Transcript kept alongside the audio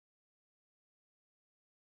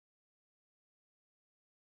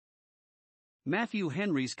Matthew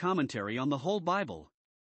Henry's Commentary on the Whole Bible.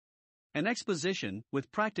 An exposition,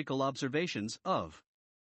 with practical observations, of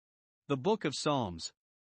the Book of Psalms.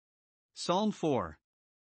 Psalm 4.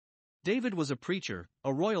 David was a preacher,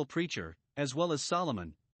 a royal preacher, as well as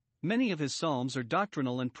Solomon. Many of his psalms are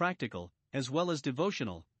doctrinal and practical, as well as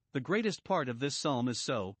devotional. The greatest part of this psalm is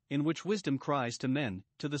so, in which wisdom cries to men,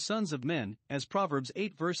 to the sons of men, as Proverbs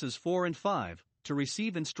 8 verses 4 and 5, to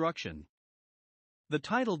receive instruction. The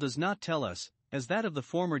title does not tell us, as that of the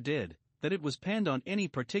former did, that it was penned on any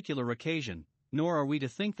particular occasion, nor are we to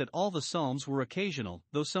think that all the psalms were occasional,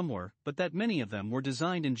 though some were, but that many of them were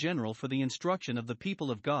designed in general for the instruction of the people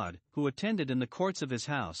of God, who attended in the courts of his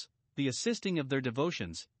house, the assisting of their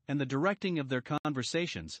devotions, and the directing of their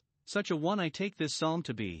conversations. Such a one I take this psalm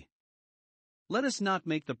to be. Let us not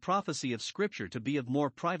make the prophecy of Scripture to be of more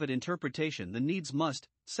private interpretation than needs must.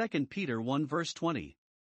 2 Peter 1 verse 20.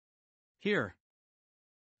 Here.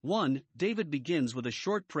 1. David begins with a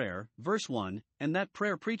short prayer, verse 1, and that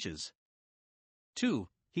prayer preaches. 2.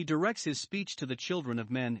 He directs his speech to the children of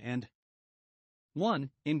men and 1.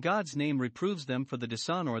 In God's name reproves them for the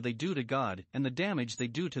dishonor they do to God and the damage they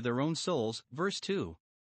do to their own souls, verse 2.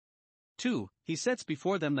 2. He sets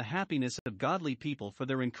before them the happiness of godly people for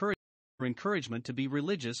their encouragement to be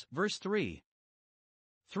religious, verse 3.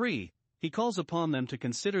 3. He calls upon them to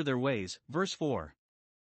consider their ways, verse 4.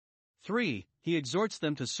 3. He exhorts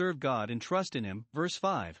them to serve God and trust in Him, verse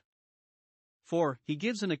 5. 4. He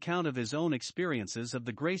gives an account of his own experiences of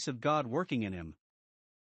the grace of God working in him.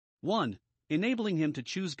 1. Enabling him to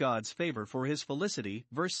choose God's favor for his felicity,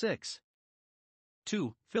 verse 6.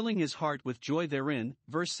 2. Filling his heart with joy therein,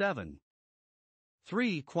 verse 7.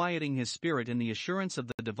 3. Quieting his spirit in the assurance of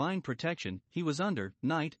the divine protection he was under,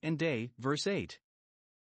 night and day, verse 8.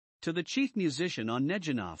 To the chief musician on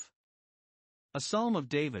Neginoth. A Psalm of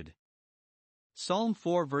David. Psalm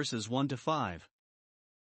 4 verses 1 to 5.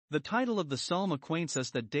 The title of the psalm acquaints us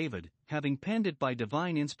that David, having penned it by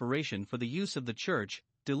divine inspiration for the use of the church,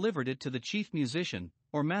 delivered it to the chief musician,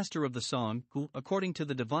 or master of the song, who, according to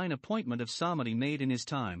the divine appointment of psalmody made in his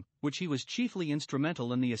time, which he was chiefly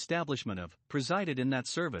instrumental in the establishment of, presided in that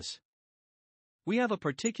service. We have a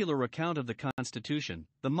particular account of the constitution,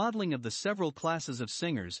 the modeling of the several classes of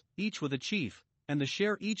singers, each with a chief, and the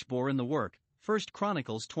share each bore in the work, 1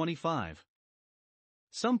 Chronicles 25.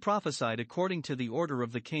 Some prophesied according to the order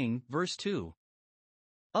of the king, verse 2.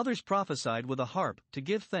 Others prophesied with a harp, to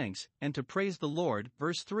give thanks, and to praise the Lord,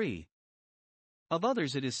 verse 3. Of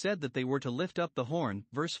others it is said that they were to lift up the horn,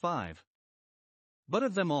 verse 5. But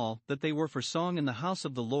of them all, that they were for song in the house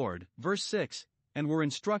of the Lord, verse 6, and were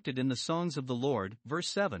instructed in the songs of the Lord, verse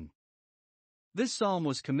 7. This psalm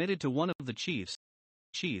was committed to one of the chiefs,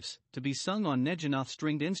 to be sung on Neginoth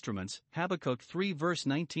stringed instruments, Habakkuk 3 verse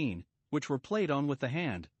 19, which were played on with the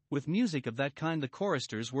hand. With music of that kind the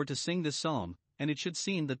choristers were to sing this psalm, and it should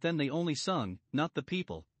seem that then they only sung, not the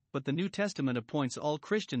people, but the New Testament appoints all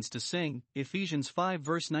Christians to sing, Ephesians 5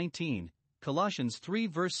 verse 19, Colossians 3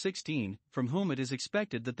 verse 16, from whom it is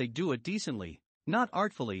expected that they do it decently, not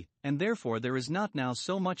artfully, and therefore there is not now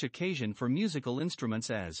so much occasion for musical instruments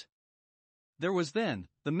as there was then.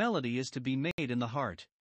 The melody is to be made in the heart.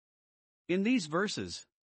 In these verses,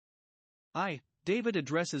 David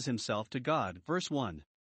addresses himself to God, verse 1.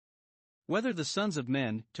 Whether the sons of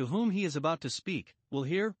men, to whom he is about to speak, will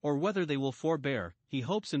hear, or whether they will forbear, he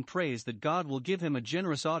hopes and prays that God will give him a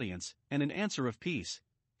generous audience, and an answer of peace.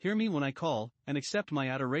 Hear me when I call, and accept my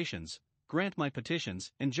adorations, grant my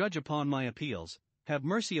petitions, and judge upon my appeals, have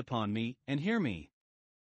mercy upon me, and hear me.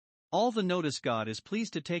 All the notice God is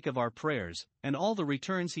pleased to take of our prayers, and all the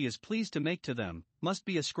returns he is pleased to make to them, must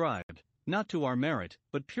be ascribed, not to our merit,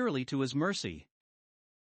 but purely to his mercy.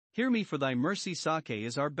 Hear me for thy mercy, Sake,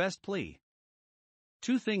 is our best plea.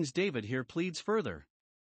 Two things David here pleads further.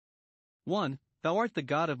 1. Thou art the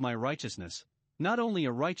God of my righteousness, not only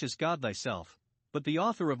a righteous God thyself, but the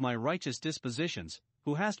author of my righteous dispositions,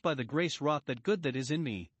 who hast by the grace wrought that good that is in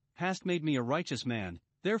me, hast made me a righteous man.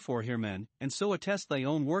 Therefore hear men, and so attest thy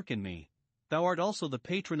own work in me. Thou art also the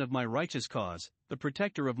patron of my righteous cause, the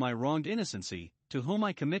protector of my wronged innocency, to whom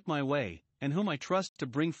I commit my way, and whom I trust to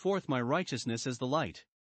bring forth my righteousness as the light.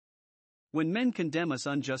 When men condemn us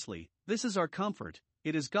unjustly, this is our comfort,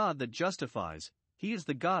 it is God that justifies, He is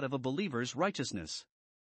the God of a believer's righteousness.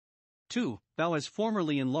 2. Thou hast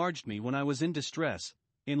formerly enlarged me when I was in distress,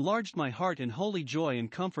 enlarged my heart in holy joy and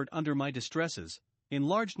comfort under my distresses,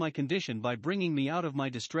 enlarged my condition by bringing me out of my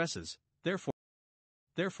distresses.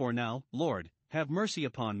 Therefore now, Lord, have mercy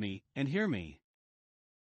upon me, and hear me.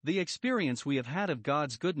 The experience we have had of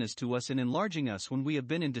God's goodness to us in enlarging us when we have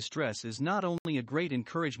been in distress is not only a great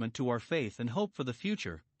encouragement to our faith and hope for the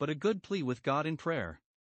future, but a good plea with God in prayer.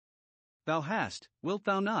 Thou hast, wilt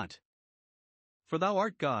thou not? For thou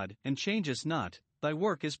art God, and changest not, thy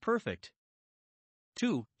work is perfect.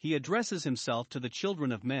 2. He addresses himself to the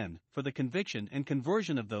children of men, for the conviction and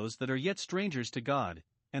conversion of those that are yet strangers to God,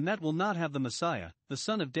 and that will not have the Messiah, the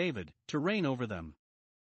Son of David, to reign over them.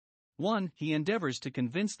 1. He endeavors to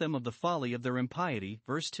convince them of the folly of their impiety,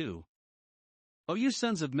 verse 2. O you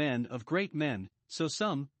sons of men, of great men, so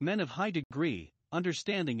some, men of high degree,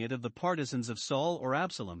 understanding it of the partisans of Saul or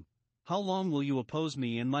Absalom, how long will you oppose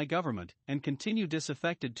me and my government, and continue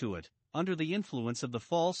disaffected to it, under the influence of the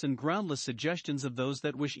false and groundless suggestions of those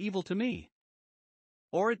that wish evil to me?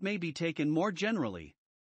 Or it may be taken more generally.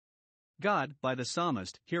 God, by the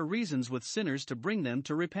psalmist, here reasons with sinners to bring them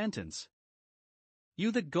to repentance.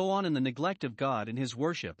 You that go on in the neglect of God and his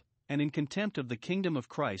worship, and in contempt of the kingdom of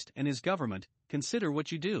Christ and his government, consider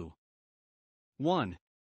what you do. 1.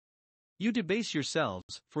 You debase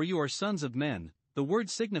yourselves, for you are sons of men. The word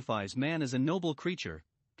signifies man as a noble creature.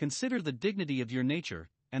 Consider the dignity of your nature,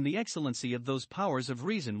 and the excellency of those powers of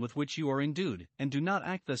reason with which you are endued, and do not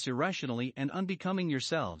act thus irrationally and unbecoming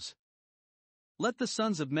yourselves. Let the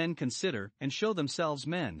sons of men consider, and show themselves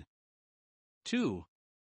men. 2.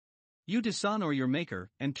 You dishonor your Maker,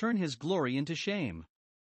 and turn his glory into shame.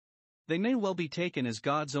 They may well be taken as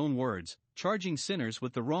God's own words, charging sinners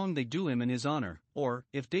with the wrong they do him in his honor, or,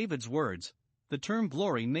 if David's words, the term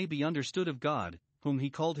glory may be understood of God, whom he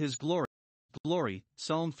called his glory.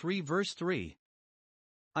 Psalm 3 verse 3.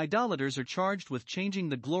 Idolaters are charged with changing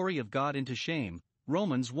the glory of God into shame,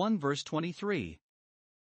 Romans 1 verse 23.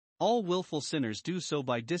 All willful sinners do so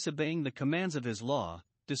by disobeying the commands of his law,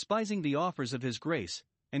 despising the offers of his grace,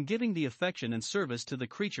 and giving the affection and service to the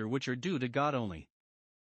creature which are due to God only.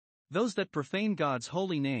 Those that profane God's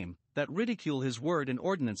holy name, that ridicule his word and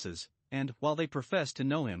ordinances, and, while they profess to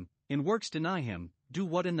know him, in works deny him, do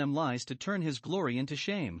what in them lies to turn his glory into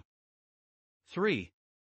shame. 3.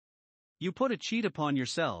 You put a cheat upon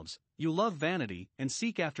yourselves, you love vanity, and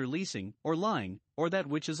seek after leasing, or lying, or that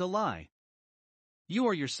which is a lie. You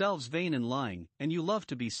are yourselves vain and lying, and you love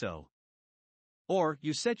to be so. Or,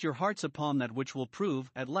 you set your hearts upon that which will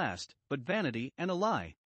prove, at last, but vanity and a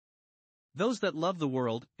lie. Those that love the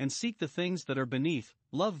world, and seek the things that are beneath,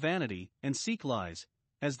 love vanity, and seek lies,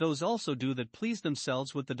 as those also do that please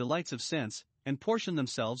themselves with the delights of sense, and portion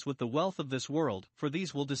themselves with the wealth of this world, for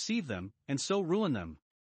these will deceive them, and so ruin them.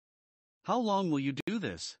 How long will you do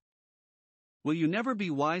this? Will you never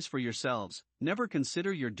be wise for yourselves, never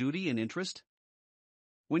consider your duty and interest?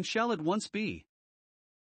 When shall it once be?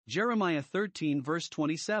 Jeremiah 13 verse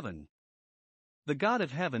 27. The God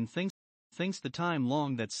of heaven thinks the time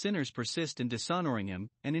long that sinners persist in dishonoring him,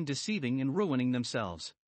 and in deceiving and ruining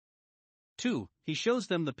themselves. 2. He shows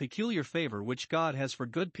them the peculiar favor which God has for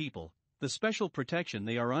good people, the special protection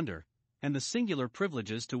they are under, and the singular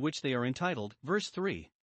privileges to which they are entitled, verse 3.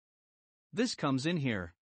 This comes in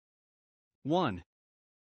here. 1.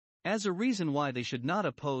 As a reason why they should not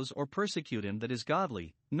oppose or persecute him that is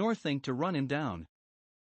godly, nor think to run him down.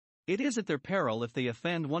 It is at their peril if they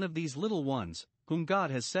offend one of these little ones, whom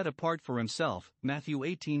God has set apart for himself, Matthew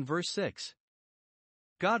 18 verse 6.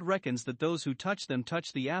 God reckons that those who touch them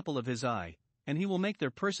touch the apple of his eye, and he will make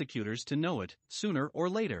their persecutors to know it, sooner or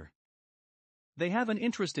later. They have an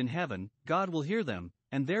interest in heaven, God will hear them,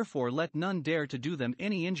 and therefore let none dare to do them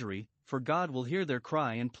any injury, for God will hear their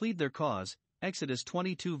cry and plead their cause, Exodus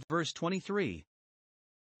 22 verse 23.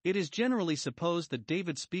 It is generally supposed that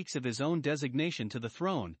David speaks of his own designation to the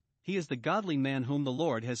throne. He is the godly man whom the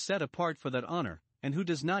Lord has set apart for that honor, and who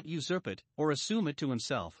does not usurp it, or assume it to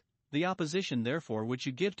himself. The opposition therefore which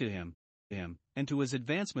you give to him, and to his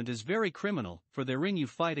advancement is very criminal, for therein you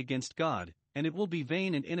fight against God, and it will be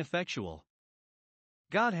vain and ineffectual.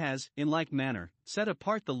 God has, in like manner, set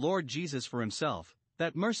apart the Lord Jesus for himself,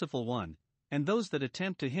 that merciful one, and those that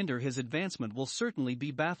attempt to hinder his advancement will certainly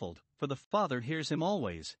be baffled, for the Father hears him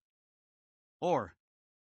always. Or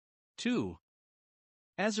 2.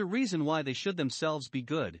 As a reason why they should themselves be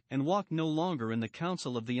good, and walk no longer in the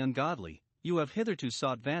counsel of the ungodly, you have hitherto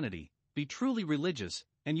sought vanity. Be truly religious,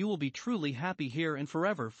 and you will be truly happy here and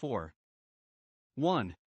forever. 4.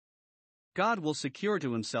 1. God will secure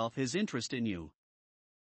to himself his interest in you.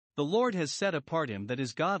 The Lord has set apart him that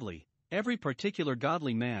is godly, every particular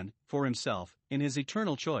godly man, for himself, in his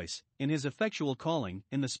eternal choice, in his effectual calling,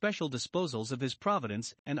 in the special disposals of his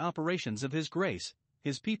providence and operations of his grace.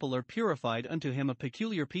 His people are purified unto him, a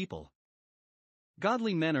peculiar people.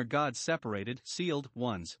 Godly men are God's separated, sealed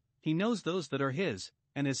ones. He knows those that are his,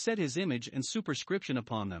 and has set his image and superscription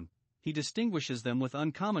upon them, he distinguishes them with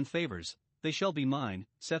uncommon favors. They shall be mine,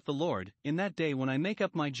 saith the Lord, in that day when I make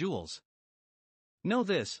up my jewels. Know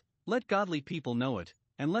this, let godly people know it,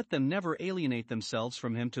 and let them never alienate themselves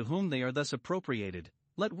from him to whom they are thus appropriated.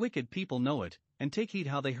 Let wicked people know it, and take heed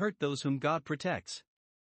how they hurt those whom God protects.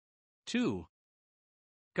 2.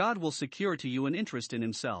 God will secure to you an interest in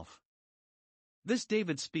himself. This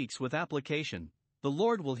David speaks with application. The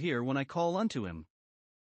Lord will hear when I call unto him.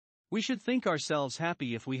 We should think ourselves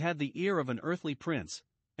happy if we had the ear of an earthly prince,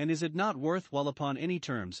 and is it not worthwhile upon any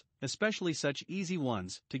terms, especially such easy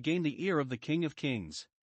ones, to gain the ear of the King of Kings?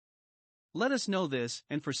 Let us know this,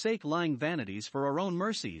 and forsake lying vanities for our own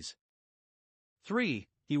mercies. 3.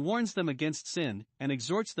 He warns them against sin, and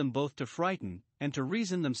exhorts them both to frighten, and to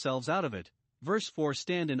reason themselves out of it. Verse 4.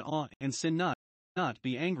 Stand in awe, and sin not. Not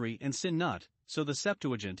be angry, and sin not. So the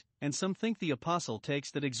Septuagint, and some think the apostle takes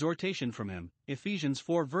that exhortation from him. Ephesians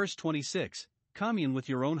 4 verse 26. Commune with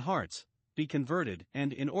your own hearts, be converted,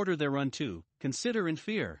 and in order thereunto, consider in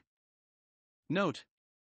fear. Note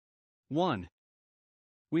 1.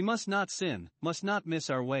 We must not sin, must not miss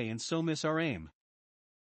our way and so miss our aim.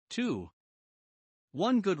 2.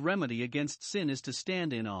 One good remedy against sin is to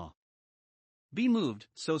stand in awe. Be moved,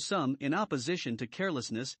 so some, in opposition to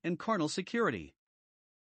carelessness and carnal security.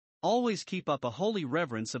 Always keep up a holy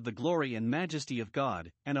reverence of the glory and majesty of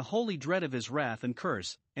God, and a holy dread of his wrath and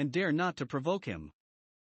curse, and dare not to provoke him.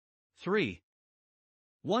 3.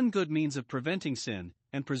 One good means of preventing sin,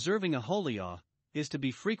 and preserving a holy awe, is to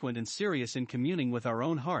be frequent and serious in communing with our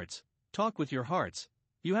own hearts. Talk with your hearts.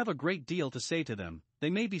 You have a great deal to say to them,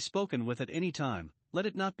 they may be spoken with at any time, let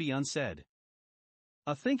it not be unsaid.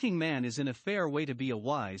 A thinking man is in a fair way to be a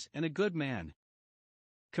wise and a good man.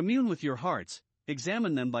 Commune with your hearts,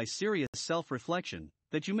 examine them by serious self-reflection,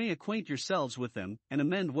 that you may acquaint yourselves with them, and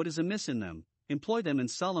amend what is amiss in them. Employ them in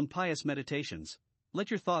solemn pious meditations. Let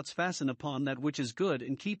your thoughts fasten upon that which is good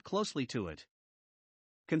and keep closely to it.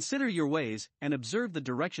 Consider your ways, and observe the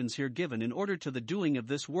directions here given in order to the doing of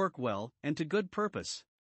this work well, and to good purpose.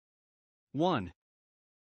 1.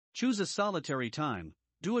 Choose a solitary time,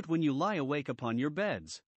 do it when you lie awake upon your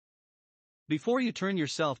beds. Before you turn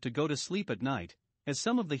yourself to go to sleep at night, as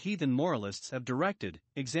some of the heathen moralists have directed,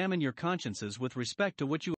 examine your consciences with respect to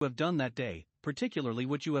what you have done that day, particularly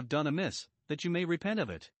what you have done amiss, that you may repent of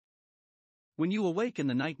it. When you awake in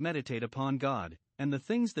the night, meditate upon God, and the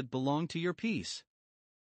things that belong to your peace.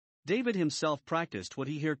 David himself practiced what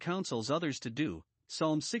he here counsels others to do.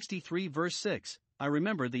 Psalm 63 verse 6, I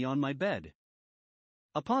remember thee on my bed.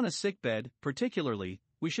 Upon a sick bed, particularly,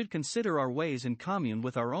 we should consider our ways and commune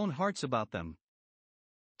with our own hearts about them.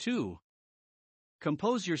 2.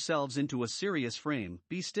 Compose yourselves into a serious frame,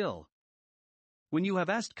 be still. When you have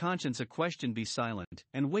asked conscience a question, be silent,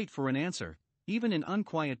 and wait for an answer. Even in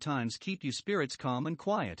unquiet times keep you spirits calm and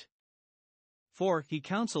quiet. 4. He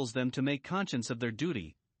counsels them to make conscience of their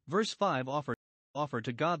duty. Verse 5. Offer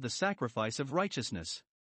to God the sacrifice of righteousness.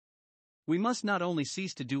 We must not only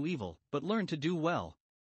cease to do evil, but learn to do well.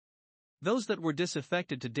 Those that were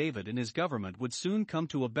disaffected to David and his government would soon come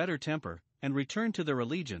to a better temper, and return to their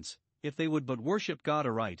allegiance, if they would but worship God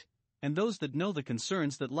aright, and those that know the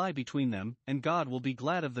concerns that lie between them and God will be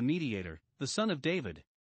glad of the mediator, the Son of David.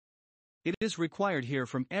 It is required here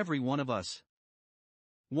from every one of us.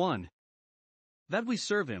 1. That we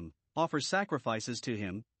serve him, offer sacrifices to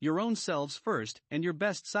him, your own selves first, and your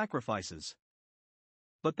best sacrifices.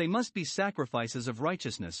 But they must be sacrifices of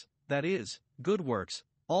righteousness, that is, good works,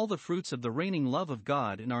 all the fruits of the reigning love of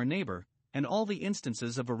God in our neighbor, and all the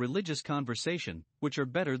instances of a religious conversation, which are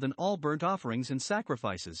better than all burnt offerings and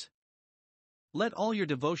sacrifices. Let all your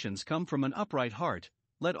devotions come from an upright heart,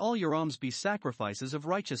 let all your alms be sacrifices of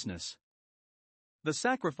righteousness. The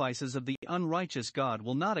sacrifices of the unrighteous God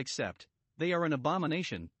will not accept, they are an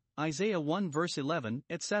abomination, Isaiah 1 verse 11,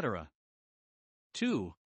 etc.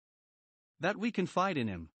 2. That we confide in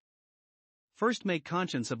him. First make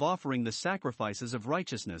conscience of offering the sacrifices of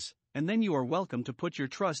righteousness, and then you are welcome to put your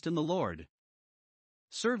trust in the Lord.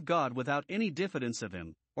 Serve God without any diffidence of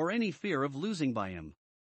him, or any fear of losing by him.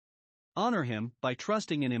 Honor him by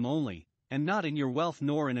trusting in him only, and not in your wealth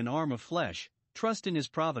nor in an arm of flesh. Trust in his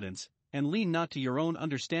providence, and lean not to your own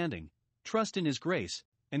understanding. Trust in his grace,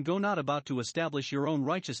 and go not about to establish your own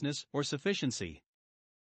righteousness or sufficiency.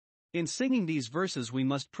 In singing these verses we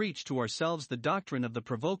must preach to ourselves the doctrine of the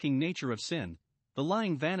provoking nature of sin, the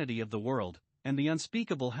lying vanity of the world, and the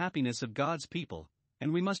unspeakable happiness of God's people,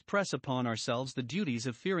 and we must press upon ourselves the duties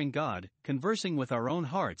of fearing God, conversing with our own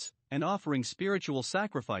hearts, and offering spiritual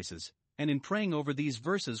sacrifices, and in praying over these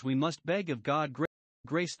verses we must beg of God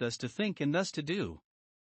grace thus to think and thus to do.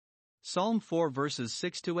 Psalm 4 verses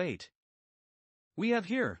 6 to 8. We have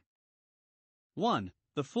here 1.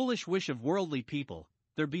 The foolish wish of worldly people.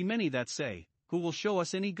 There be many that say, who will show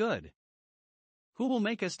us any good? Who will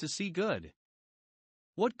make us to see good?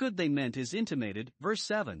 What good they meant is intimated, verse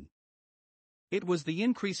 7. It was the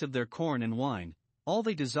increase of their corn and wine, all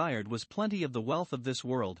they desired was plenty of the wealth of this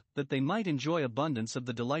world, that they might enjoy abundance of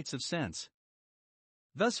the delights of sense.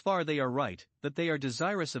 Thus far they are right, that they are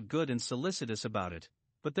desirous of good and solicitous about it,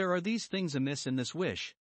 but there are these things amiss in this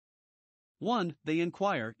wish. 1. They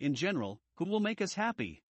inquire, in general, who will make us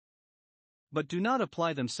happy? But do not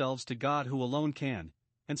apply themselves to God who alone can,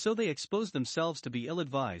 and so they expose themselves to be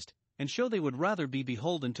ill-advised, and show they would rather be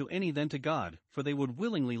beholden to any than to God, for they would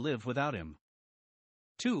willingly live without Him.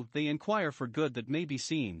 2. They inquire for good that may be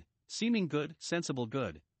seen, seeming good, sensible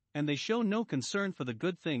good, and they show no concern for the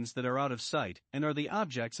good things that are out of sight, and are the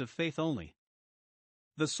objects of faith only.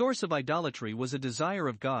 The source of idolatry was a desire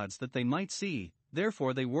of gods that they might see,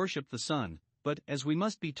 therefore they worshipped the sun, but, as we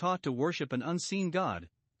must be taught to worship an unseen God,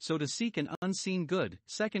 so to seek an unseen good,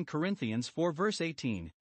 2 Corinthians 4 verse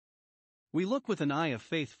 18. We look with an eye of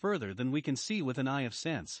faith further than we can see with an eye of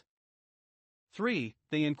sense. 3.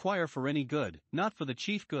 They inquire for any good, not for the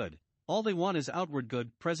chief good. All they want is outward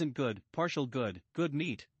good, present good, partial good, good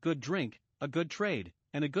meat, good drink, a good trade,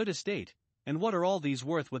 and a good estate, and what are all these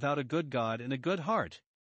worth without a good God and a good heart?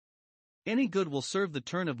 Any good will serve the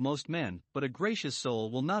turn of most men, but a gracious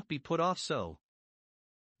soul will not be put off so.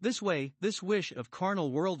 This way, this wish of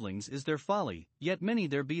carnal worldlings is their folly, yet many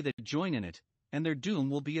there be that join in it, and their doom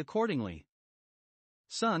will be accordingly.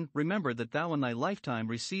 Son, remember that thou in thy lifetime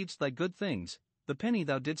receivedst thy good things, the penny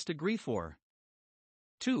thou didst agree for.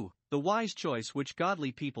 2. The wise choice which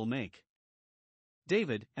godly people make.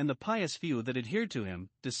 David, and the pious few that adhered to him,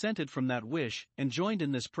 dissented from that wish, and joined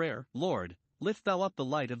in this prayer, Lord, lift thou up the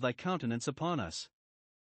light of thy countenance upon us.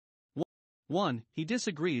 1. He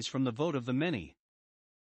disagrees from the vote of the many.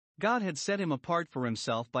 God had set him apart for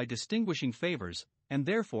himself by distinguishing favors, and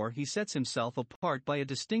therefore he sets himself apart by a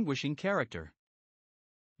distinguishing character.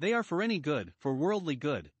 They are for any good, for worldly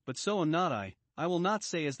good, but so am not I will not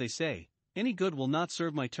say as they say, any good will not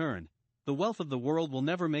serve my turn, the wealth of the world will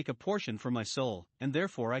never make a portion for my soul, and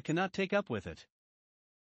therefore I cannot take up with it.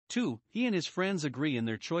 2. He and his friends agree in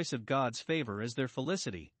their choice of God's favor as their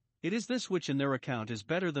felicity. It is this which in their account is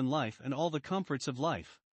better than life and all the comforts of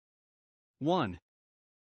life. 1.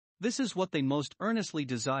 This is what they most earnestly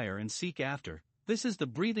desire and seek after, this is the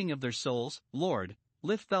breathing of their souls, Lord,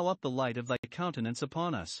 lift thou up the light of thy countenance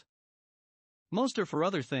upon us. Most are for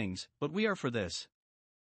other things, but we are for this.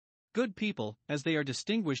 Good people, as they are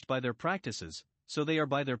distinguished by their practices, so they are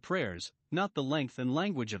by their prayers, not the length and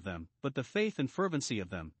language of them, but the faith and fervency of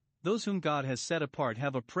them. Those whom God has set apart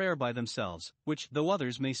have a prayer by themselves, which, though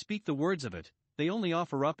others may speak the words of it, they only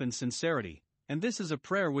offer up in sincerity, and this is a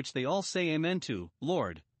prayer which they all say amen to,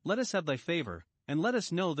 Lord, let us have thy favor, and let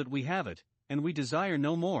us know that we have it, and we desire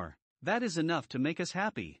no more. That is enough to make us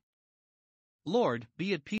happy. Lord,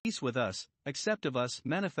 be at peace with us, accept of us,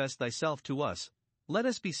 manifest thyself to us, let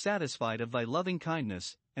us be satisfied of thy loving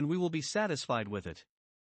kindness, and we will be satisfied with it.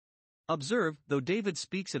 Observe, though David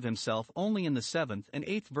speaks of himself only in the 7th and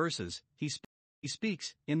 8th verses, he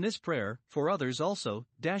speaks, in this prayer, for others also,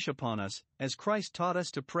 upon us, as Christ taught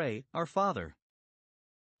us to pray, Our Father.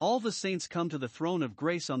 All the saints come to the throne of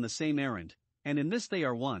grace on the same errand, and in this they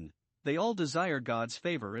are one, they all desire God's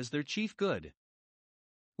favor as their chief good.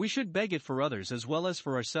 We should beg it for others as well as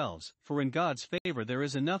for ourselves, for in God's favor there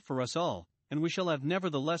is enough for us all, and we shall have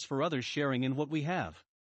nevertheless for others sharing in what we have.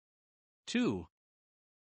 2.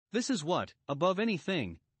 This is what, above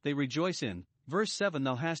anything, they rejoice in. Verse 7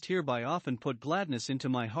 Thou hast hereby often put gladness into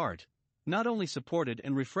my heart, not only supported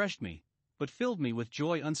and refreshed me, but filled me with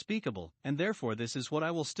joy unspeakable, and therefore this is what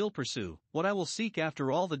I will still pursue, what I will seek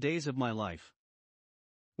after all the days of my life.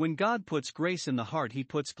 When God puts grace in the heart, he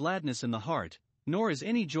puts gladness in the heart, nor is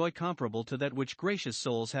any joy comparable to that which gracious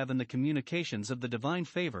souls have in the communications of the divine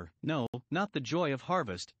favor, no, not the joy of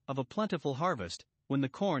harvest, of a plentiful harvest, when the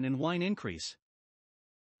corn and wine increase.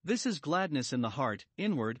 This is gladness in the heart,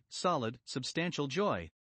 inward, solid, substantial joy.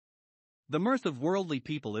 The mirth of worldly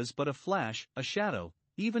people is but a flash, a shadow,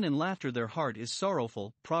 even in laughter their heart is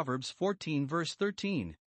sorrowful, Proverbs 14 verse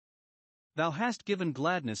 13. Thou hast given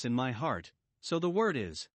gladness in my heart, so the word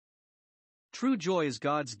is. True joy is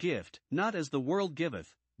God's gift, not as the world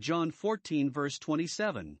giveth, John 14 verse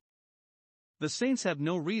 27. The saints have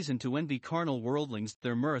no reason to envy carnal worldlings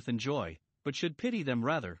their mirth and joy, but should pity them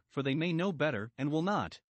rather, for they may know better and will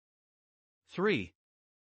not. 3.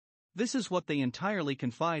 This is what they entirely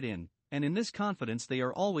confide in, and in this confidence they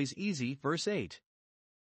are always easy, verse 8.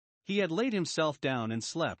 He had laid himself down and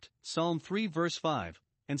slept, Psalm 3 verse 5,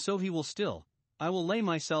 and so he will still. I will lay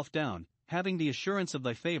myself down, having the assurance of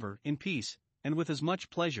thy favor, in peace, and with as much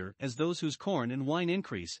pleasure as those whose corn and wine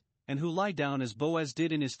increase, and who lie down as Boaz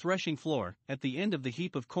did in his threshing floor, at the end of the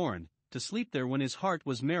heap of corn, to sleep there when his heart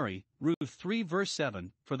was merry. Ruth 3 verse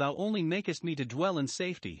 7, For thou only makest me to dwell in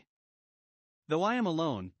safety. Though I am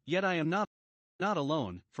alone, yet I am not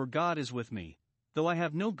alone, for God is with me. Though I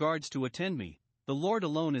have no guards to attend me, the Lord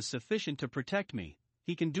alone is sufficient to protect me.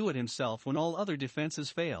 He can do it himself when all other defenses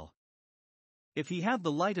fail. If he have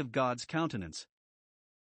the light of God's countenance.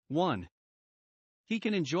 1. He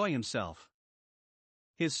can enjoy himself.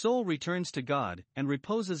 His soul returns to God and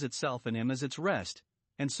reposes itself in him as its rest,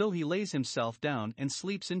 and so he lays himself down and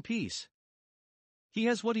sleeps in peace. He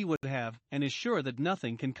has what he would have and is sure that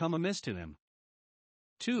nothing can come amiss to him.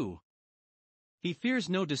 2. He fears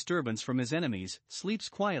no disturbance from his enemies, sleeps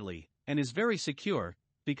quietly, and is very secure,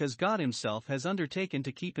 because God himself has undertaken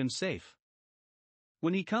to keep him safe.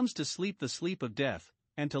 When he comes to sleep the sleep of death,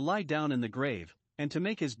 and to lie down in the grave, and to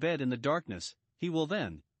make his bed in the darkness, he will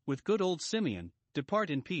then, with good old Simeon, depart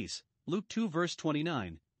in peace, Luke 2 verse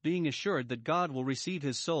 29, being assured that God will receive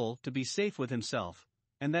his soul to be safe with himself,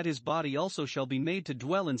 and that his body also shall be made to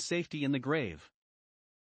dwell in safety in the grave.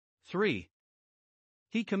 3.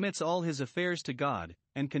 He commits all his affairs to God,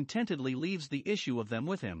 and contentedly leaves the issue of them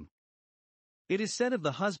with him. It is said of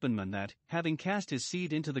the husbandman that, having cast his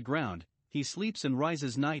seed into the ground, he sleeps and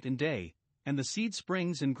rises night and day, and the seed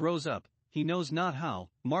springs and grows up, he knows not how,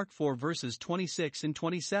 Mark 4 verses 26 and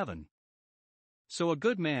 27. So a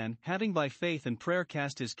good man, having by faith and prayer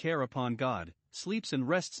cast his care upon God, sleeps and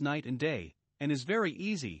rests night and day, and is very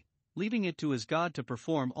easy, leaving it to his God to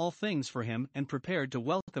perform all things for him and prepared to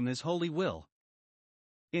welcome his holy will.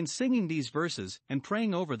 In singing these verses and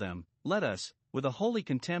praying over them, let us, with a holy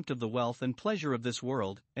contempt of the wealth and pleasure of this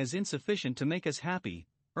world, as insufficient to make us happy,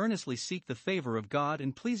 earnestly seek the favor of God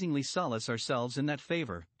and pleasingly solace ourselves in that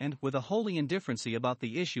favor, and, with a holy indifferency about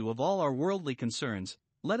the issue of all our worldly concerns,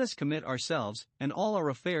 let us commit ourselves and all our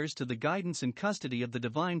affairs to the guidance and custody of the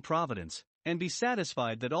divine providence, and be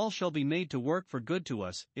satisfied that all shall be made to work for good to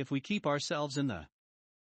us if we keep ourselves in the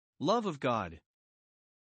love of God.